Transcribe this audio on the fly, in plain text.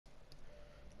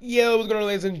Yo, what's going on,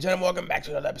 ladies and gentlemen? Welcome back to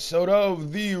another episode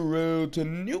of The Road to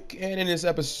Nuke. And in this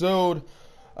episode,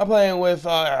 I'm playing with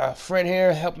a friend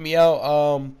here, helping me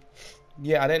out.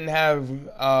 Yeah, I didn't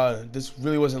have, this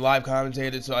really wasn't live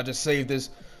commentated, so I just saved this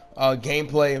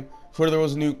gameplay for the Road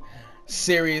to Nuke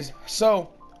series. So,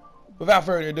 without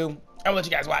further ado, I'm gonna let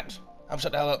you guys watch. I'm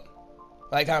shut the hell up.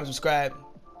 Like, comment, subscribe.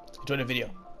 Enjoy the video.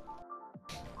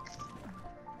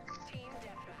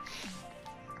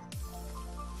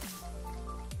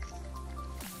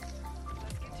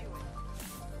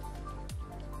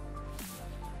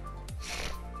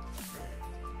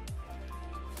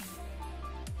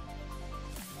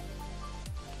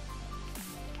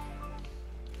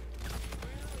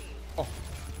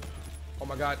 Oh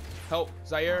my god, help,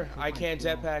 Zaire, I can't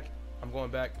jetpack. I'm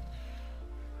going back.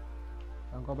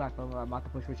 Don't go back, bro. I'm about to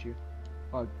push with you.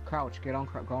 Oh, crouch, go on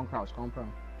crouch, go on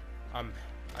prone. I'm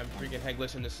freaking head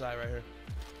glitching this side right here.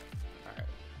 Alright.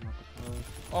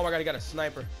 Oh my god, he got a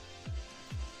sniper.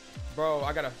 Bro,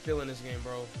 I got a feel in this game,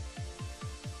 bro.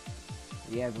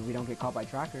 Yeah, but we don't get caught by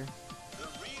tracker. The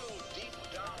real deep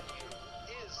down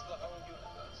here is the whole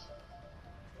universe.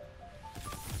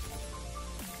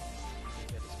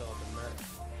 Get this fell off the map.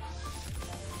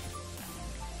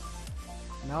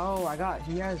 No,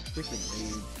 he has freaking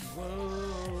rage.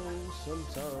 Whoa,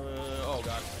 sometime. Oh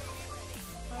god.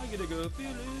 I get a good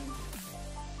feeling.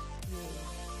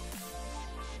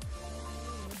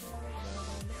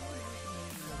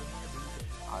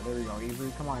 Oh, there we go.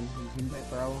 Avery, come on. You can hit,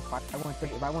 bro.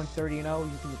 If I won 30 and 0,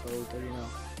 you can go 30 and 0.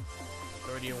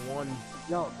 30 and 1.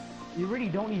 Yo, you really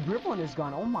don't need grip on this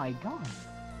gun. Oh my god.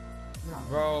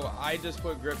 Bro, I just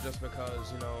put grip just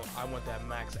because, you know, I want that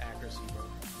max accuracy, bro.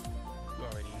 You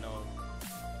already know.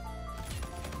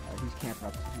 He's camping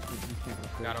up. He's camping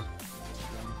up. Got him.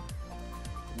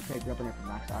 You picked up in it for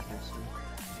max accuracy.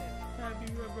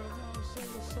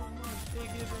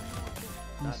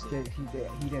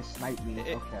 He just sniped me.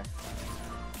 Okay.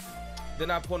 Then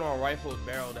I put on a rifled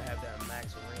barrel to have that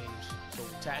max range. So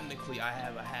technically I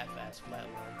have a half-ass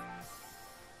flatline.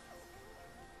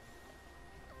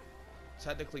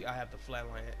 Technically I have the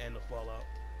flatline and the fallout.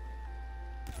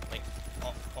 Like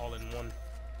all in one.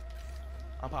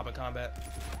 I'm popping combat.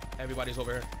 Everybody's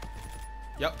over here.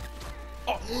 Yep.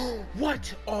 Oh,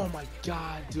 what? Oh my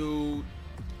god, dude.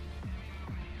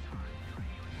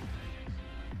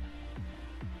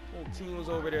 Whole team was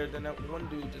over there. Then that one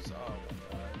dude just, oh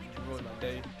my god, ruined my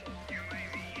day.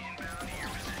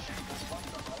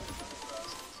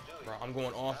 Bro, I'm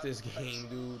going off this game,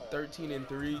 dude. 13 and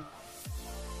 3.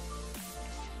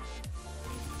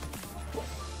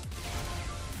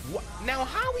 What? Now,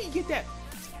 how we get that?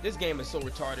 This game is so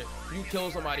retarded. You kill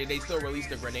somebody, they still release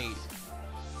the grenade.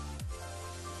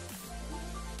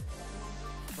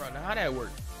 Bro, now how that work?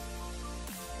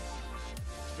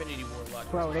 Infinity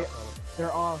Warlock. Bro,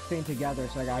 they're all staying together,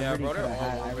 so like, I yeah, really bro, they're could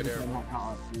have all had. over there, bro.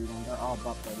 They're all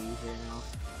buff buddies right now.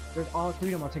 There's all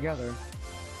three of them are together.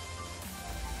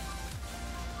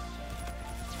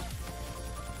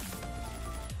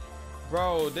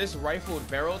 Bro, this rifled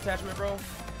barrel attachment, bro,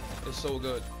 is so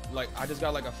good. Like, I just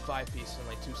got like a 5-piece in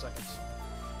like 2 seconds.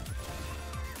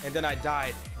 And then I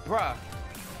died. Bruh.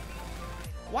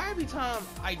 Why every time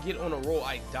I get on a roll,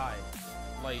 I die?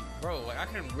 Like, bro, like I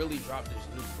can really drop this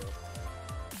nuke, bro.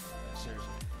 Seriously.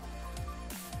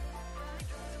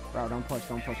 Bro, don't push.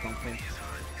 Now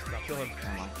kill him.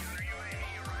 Come on.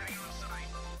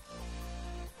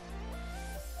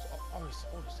 Always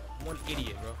one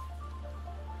idiot, bro.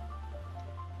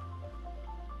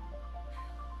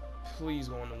 Please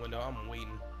go in the window. I'm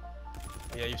waiting.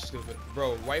 Yeah, you're stupid.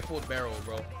 Bro, rifled barrel,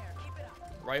 bro.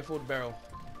 Rifled barrel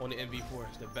on the Ep.4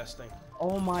 is the best thing.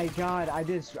 Oh my god, I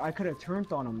could have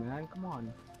turned on him, man. Come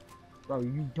on. Bro,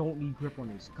 you don't need grip on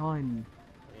this gun.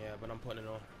 Yeah, but I'm putting it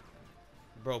on.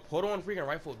 Bro, put on freaking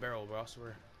rifled barrel, bro. I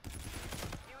swear.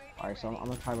 Alright, so I'm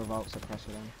gonna try revolt suppressor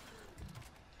then.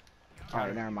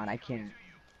 Alright, never mind. I can't.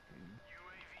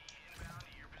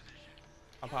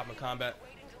 I'm popping combat.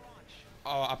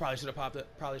 Oh, I probably should have popped it.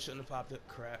 Probably shouldn't have popped it.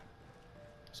 Crap.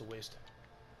 It's a waste.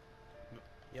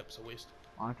 Yep, it's a waste.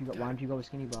 Why don't you go with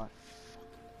skinny bot?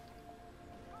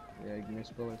 Yeah, you miss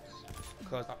bullets.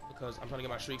 Because I'm trying to get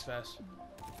my streaks fast.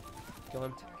 Kill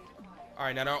him.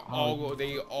 Alright, now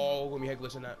they all gonna be head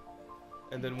glitching that.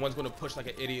 And then one's gonna push like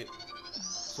an idiot.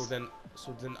 So then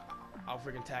I'll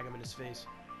freaking tag him in his face.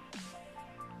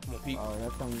 Come on, peek.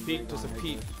 Oh, Peek, just a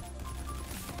peek.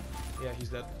 Yeah, he's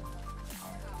dead.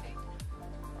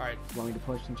 Alright. You want me to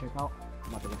push and check out?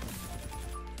 I'm about to push him.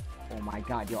 Oh my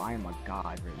god, yo, I am a god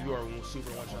right now. You are super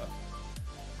one shot.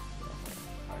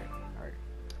 Alright.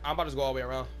 I'm about to go all the way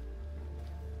around.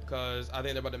 Because I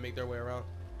think they're about to make their way around.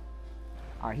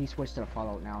 Alright, he switched to the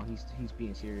Fallout now. He's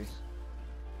being serious.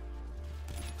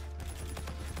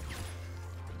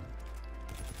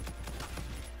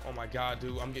 Oh my god,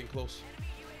 dude, I'm getting close.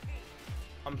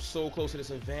 I'm so close to this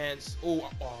advance. Oh,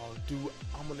 dude,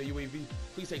 I'm on the UAV.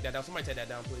 Please take that down. Somebody take that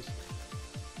down, please.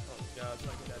 Oh my god,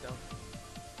 somebody take that down.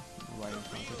 Right, I'm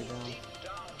trying to take it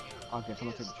down. Okay,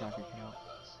 someone took the traffic out.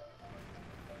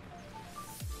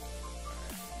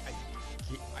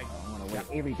 I'm gonna wait.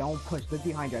 Avery, don't push. Look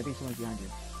behind you. I think someone's behind you.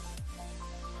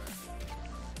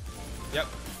 Yep,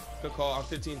 good call. I'm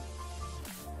 15.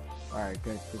 Alright,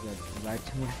 good. Right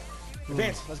to me.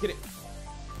 Advance, let's get it.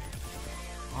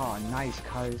 Oh, nice,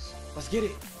 cuz. Let's get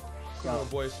it. Come Yo. on,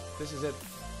 boys. This is it.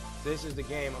 This is the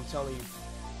game, I'm telling you.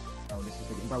 Bro, this is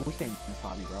the game. Bro, we're staying in this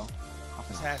lobby, bro.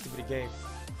 This has to be the game.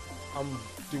 I'm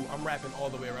rapping all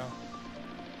the way around.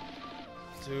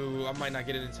 Dude, I might not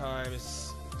get it in time.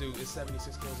 It's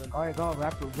 76 kills in. Alright, go.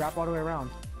 Rap all the way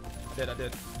around. I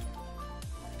did.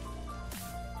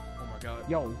 Oh my god.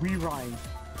 Yo, rewind.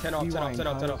 10 off, 10 off, 10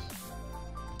 off, 10 cuz. off.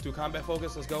 Dude, combat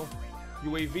focus, let's go.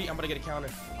 UAV, I'm about to get a counter.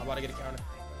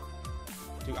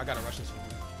 Dude, I gotta rush this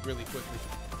really quickly.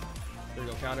 There you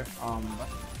go, counter. I'm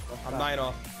 9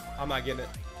 off. I'm not getting it.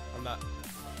 I'm not.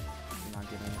 You're not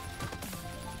getting it.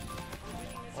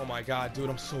 Oh my god, dude,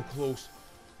 I'm so close.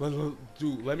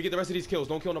 Dude, let me get the rest of these kills.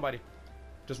 Don't kill nobody.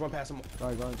 Just run past them. Go.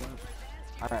 Alright,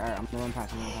 I'm gonna run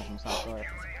past him. Stop. Go ahead.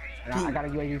 I got a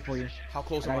UAV for you. How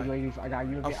close I am got I? a UAV. I got a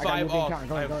UAV. I'm 5 off.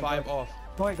 I am 5 off.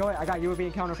 Go ahead. I got UAV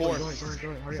encounter for 4. you. Go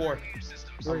ahead. Hurry 4. up.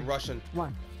 Hurry. I'm rushing. Come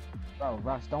on. Bro,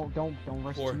 rush. Don't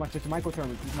rush 4. too much. It's micro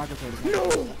turn.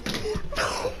 No!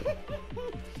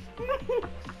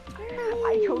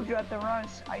 I told you at the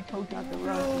rush.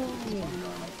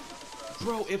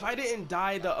 Bro, if I didn't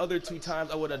die the other 2 times,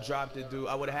 I would have dropped it, dude.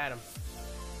 I would have had him.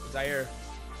 Zaire,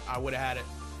 I would have had it.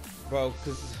 Bro,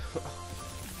 because...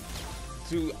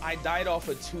 Dude, I died off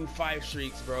of 2 5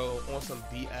 streaks, bro, on some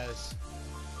BS.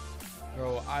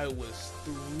 Bro, I was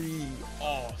 3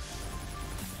 off.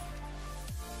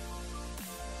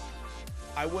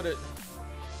 I would have...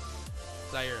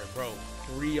 Zaire, bro,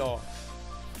 3 off.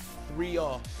 3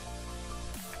 off.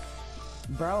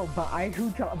 Bro, but I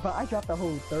dropped the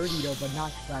whole 30 though, but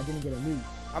not I didn't get a nuke.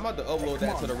 I'm about to upload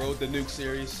that to the Road to Nuke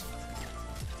series.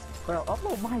 Bro,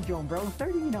 upload my drone, bro.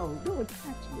 30, no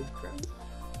attachment, bro.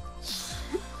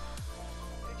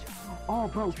 Oh,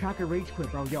 bro, tracker rage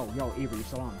quit, bro. Yo, Avery, you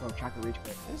still on, bro? Tracker rage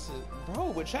quit.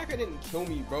 Bro, but Tracker didn't kill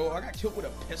me, bro. I got killed with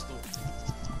a pistol.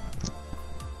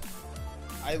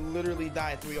 I literally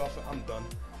died 3 off. I'm done.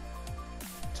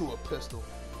 To a pistol.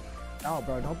 No,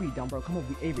 bro, don't be dumb, bro. Come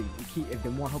on, Avery. If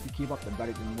the more hope you keep up, the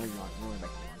better. The more you're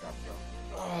like,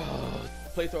 bro.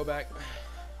 Play throwback.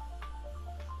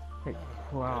 Hey,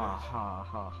 ha.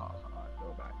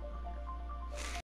 Throwback.